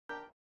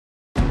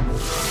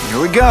Here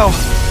we go.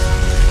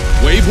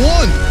 Wave 1.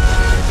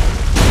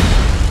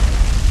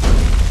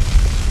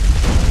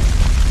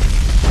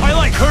 I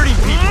like hurting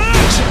people.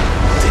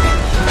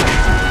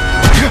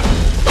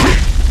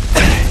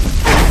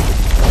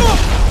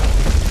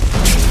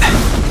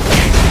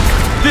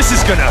 This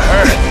is gonna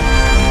hurt.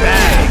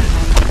 Bang.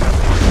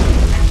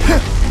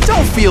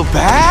 Don't feel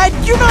bad.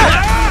 You're not.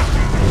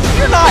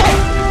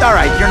 All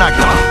right, you're not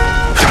gonna.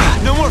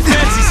 No more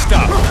fancy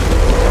stuff.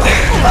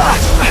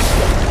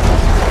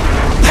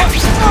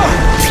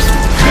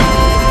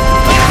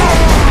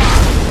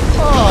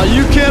 Oh,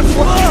 you can't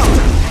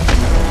fly.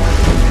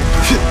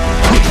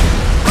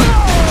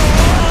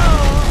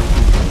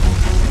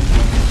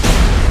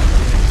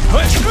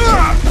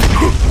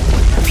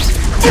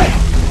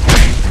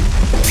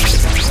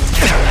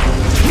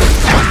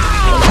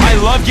 I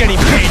love getting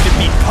paid to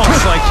beat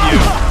punks like you.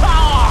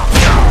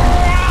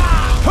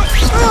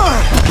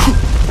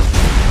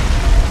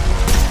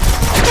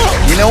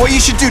 You know what you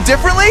should do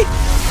differently?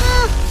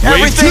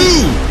 Wave 2.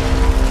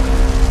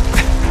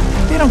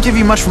 They don't give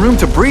you much room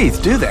to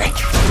breathe, do they?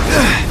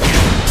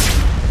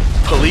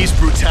 Police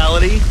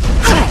brutality?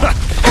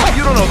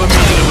 You don't know the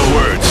meaning of the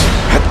words.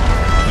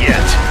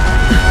 Yet.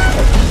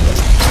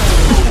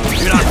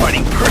 You're not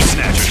fighting purse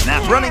snatchers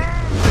now. Running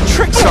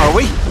tricks, are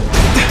we?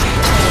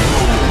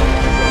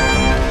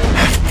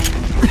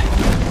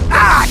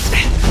 Ah!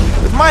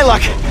 With my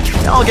luck,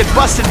 I'll get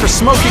busted for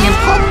smoking in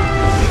public.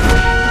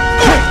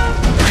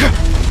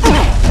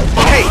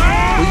 Hey,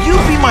 will you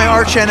be my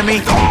arch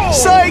enemy?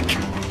 Psych!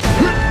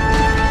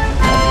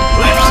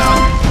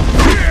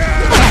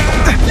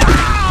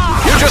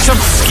 You're just some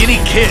skinny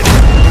kid.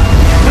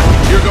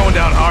 You're going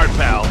down hard,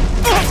 pal.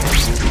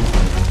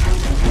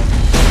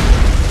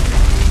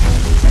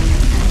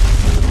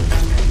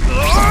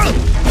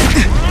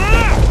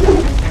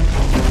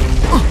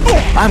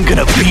 I'm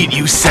gonna beat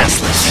you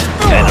senseless,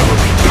 and it'll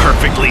be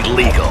perfectly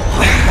legal.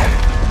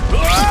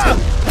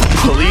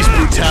 Police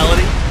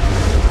brutality?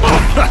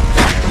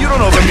 You don't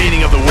know the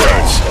meaning of the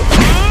words.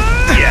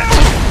 Yet.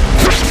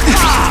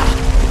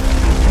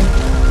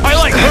 I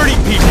like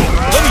hurting people.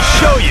 Let me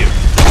show you.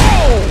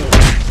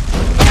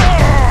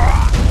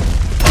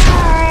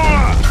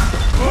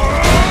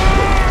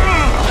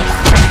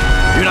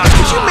 You're not.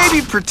 Could you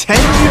maybe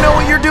pretend you know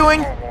what you're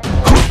doing?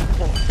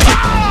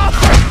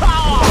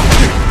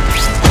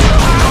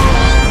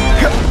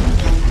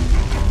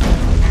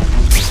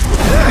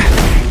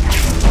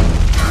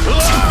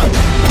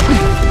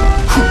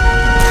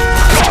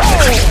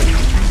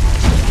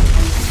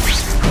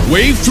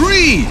 Wave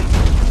 3.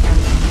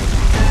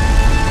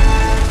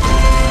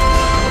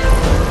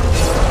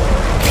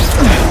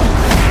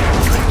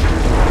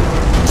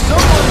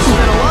 Someone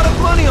spent a lot of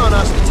money on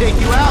us to take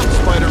you out,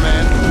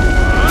 Spider-Man.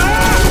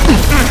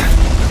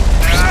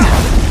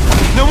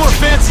 No more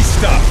fancy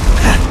stuff.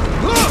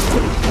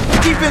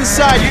 Deep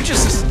inside, you're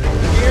just a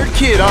scared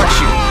kid, aren't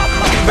you?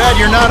 Too bad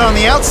you're not on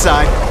the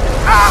outside.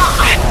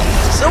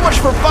 So much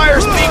for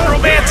fires being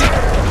romantic.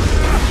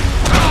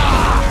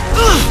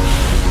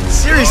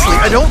 Seriously,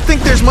 I don't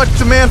think there's much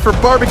demand for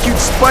barbecued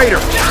spider.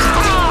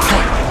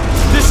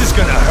 This is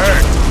gonna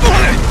hurt.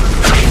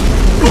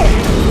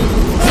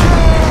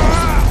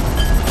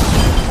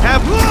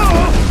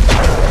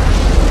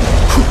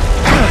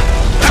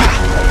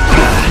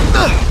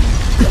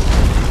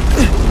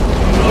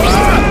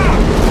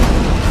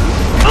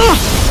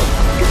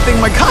 Good thing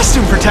my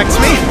costume protects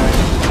me.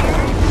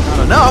 Not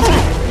enough.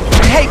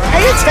 Hey,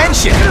 pay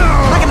attention.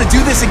 I'm not gonna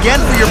do this again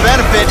for your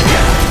benefit.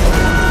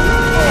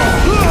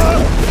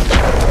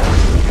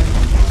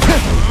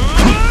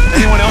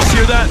 Anyone else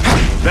hear that?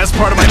 Best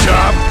part of my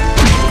job?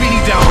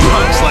 Beating down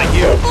punks like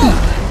you.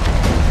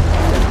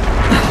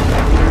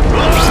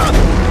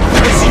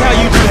 Let's see how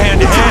you do hand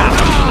to hand.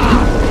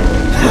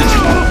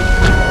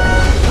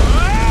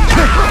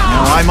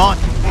 Now I'm on.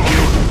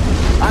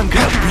 I'm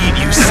gonna beat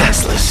you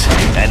senseless,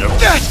 and it'll...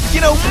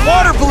 You know,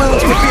 water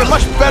balloons would be a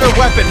much better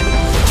weapon.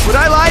 Would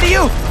I lie to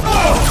you?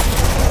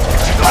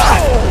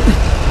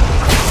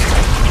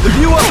 The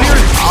view up here,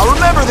 I'll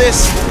remember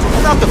this.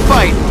 Not the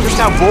fight, just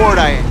how bored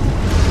I am.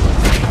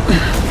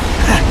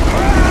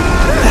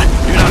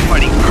 You're not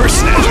fighting purse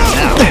snatchers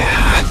now.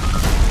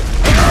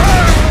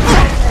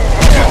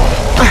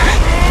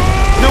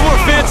 No more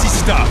fancy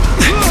stuff.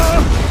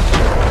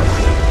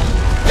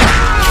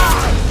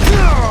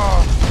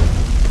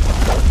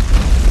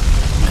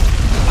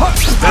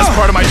 Best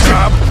part of my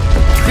job?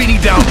 Beating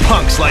down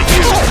punks like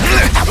you.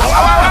 Ow, ow,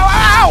 ow,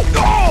 ow,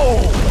 ow!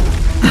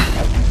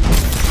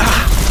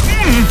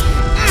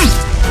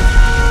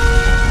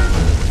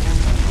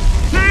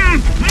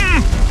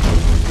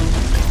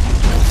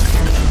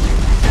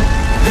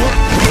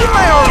 Didn't I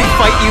already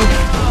fight you?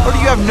 Or do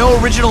you have no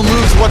original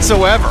moves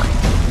whatsoever?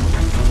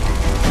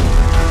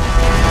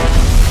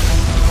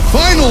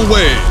 Final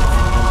wave.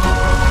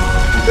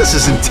 This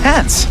is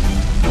intense.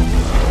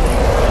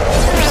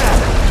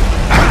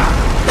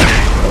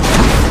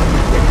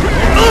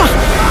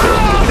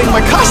 I think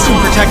my costume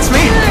protects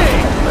me.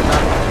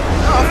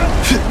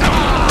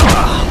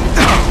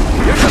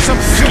 You're just some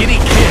skinny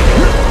kid.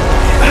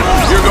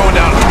 You're going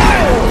down.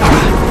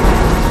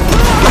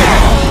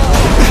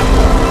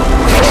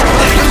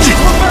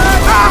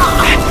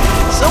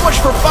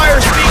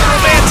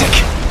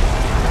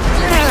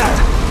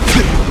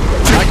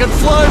 can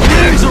fly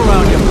wings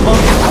around you, punk.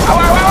 Ow,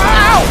 ow, ow,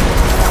 ow!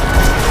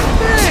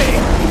 Hey!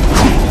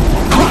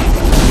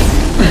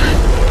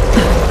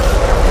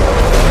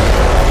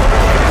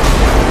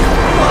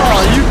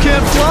 Oh, you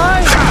can't fly?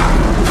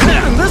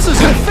 Man, this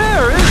isn't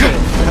fair, is it?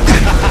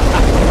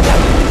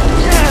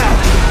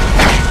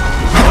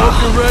 Hope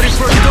you're ready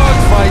for a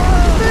dogfight.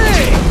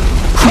 Hey!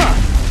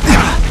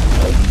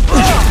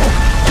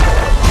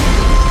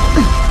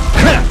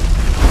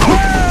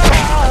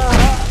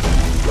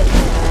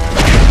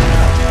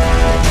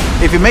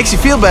 If it makes you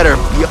feel better,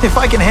 if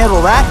I can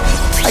handle that,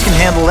 I can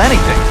handle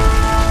anything.